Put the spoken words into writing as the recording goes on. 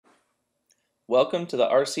Welcome to the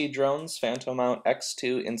Rc-Drones PhantoMount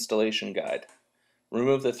X2 installation guide.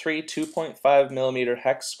 Remove the three 2.5mm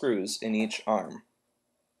hex screws in each arm.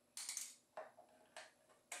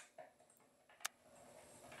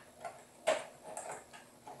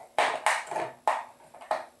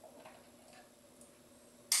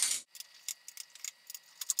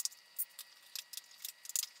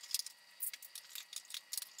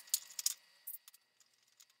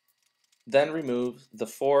 Then remove the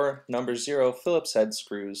four number 0 Phillips head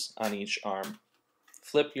screws on each arm.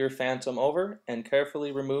 Flip your Phantom over and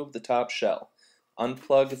carefully remove the top shell.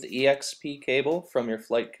 Unplug the EXP cable from your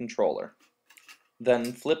flight controller.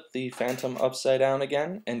 Then flip the Phantom upside down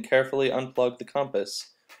again and carefully unplug the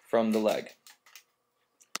compass from the leg.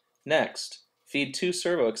 Next, feed two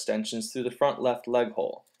servo extensions through the front left leg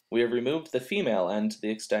hole. We have removed the female end to the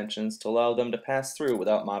extensions to allow them to pass through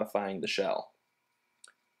without modifying the shell.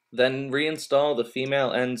 Then reinstall the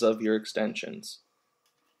female ends of your extensions.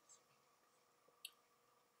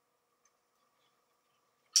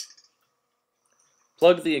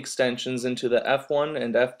 Plug the extensions into the F1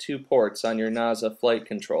 and F2 ports on your NASA flight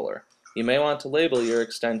controller. You may want to label your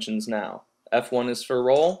extensions now. F1 is for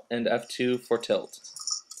roll and F2 for tilt.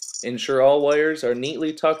 Ensure all wires are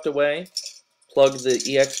neatly tucked away. Plug the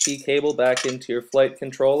EXP cable back into your flight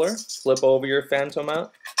controller, flip over your Phantom mount,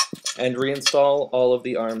 and reinstall all of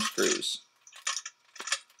the arm screws.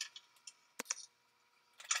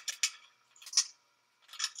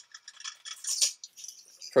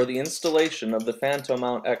 For the installation of the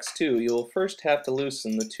PhantoMount X2, you will first have to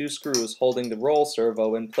loosen the two screws holding the roll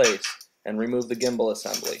servo in place and remove the gimbal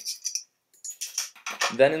assembly.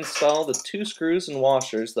 Then install the two screws and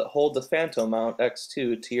washers that hold the PhantoMount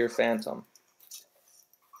X2 to your Phantom.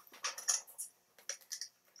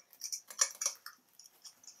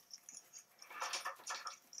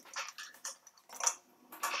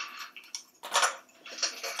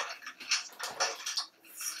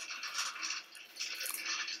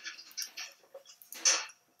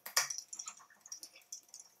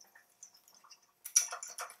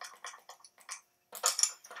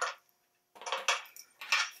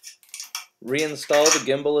 Reinstall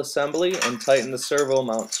the gimbal assembly and tighten the servo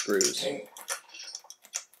mount screws.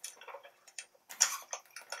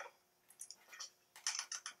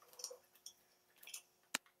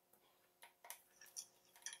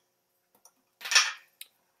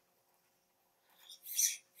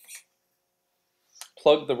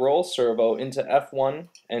 Plug the roll servo into F1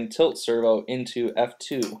 and tilt servo into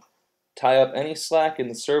F2. Tie up any slack in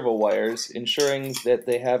the servo wires, ensuring that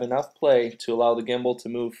they have enough play to allow the gimbal to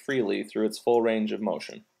move freely through its full range of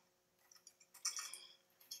motion.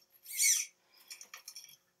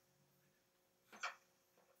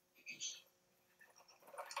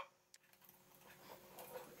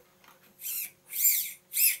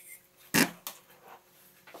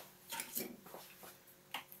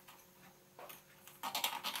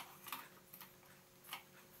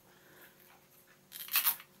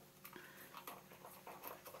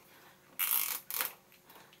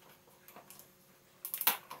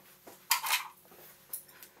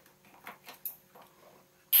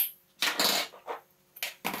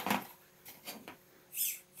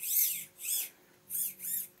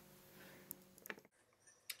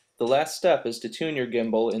 The last step is to tune your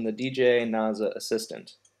gimbal in the DJI NASA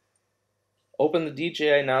Assistant. Open the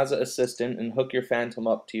DJI NASA Assistant and hook your Phantom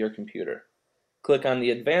up to your computer. Click on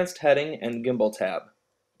the Advanced heading and Gimbal tab.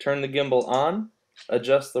 Turn the gimbal on,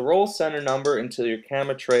 adjust the roll center number until your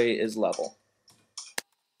camera tray is level.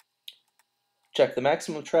 Check the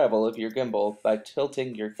maximum travel of your gimbal by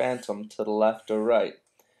tilting your Phantom to the left or right.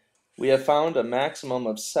 We have found a maximum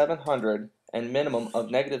of 700 and minimum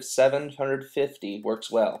of -750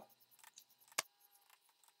 works well.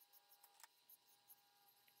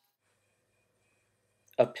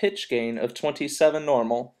 A pitch gain of 27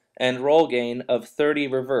 normal and roll gain of 30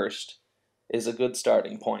 reversed is a good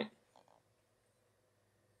starting point.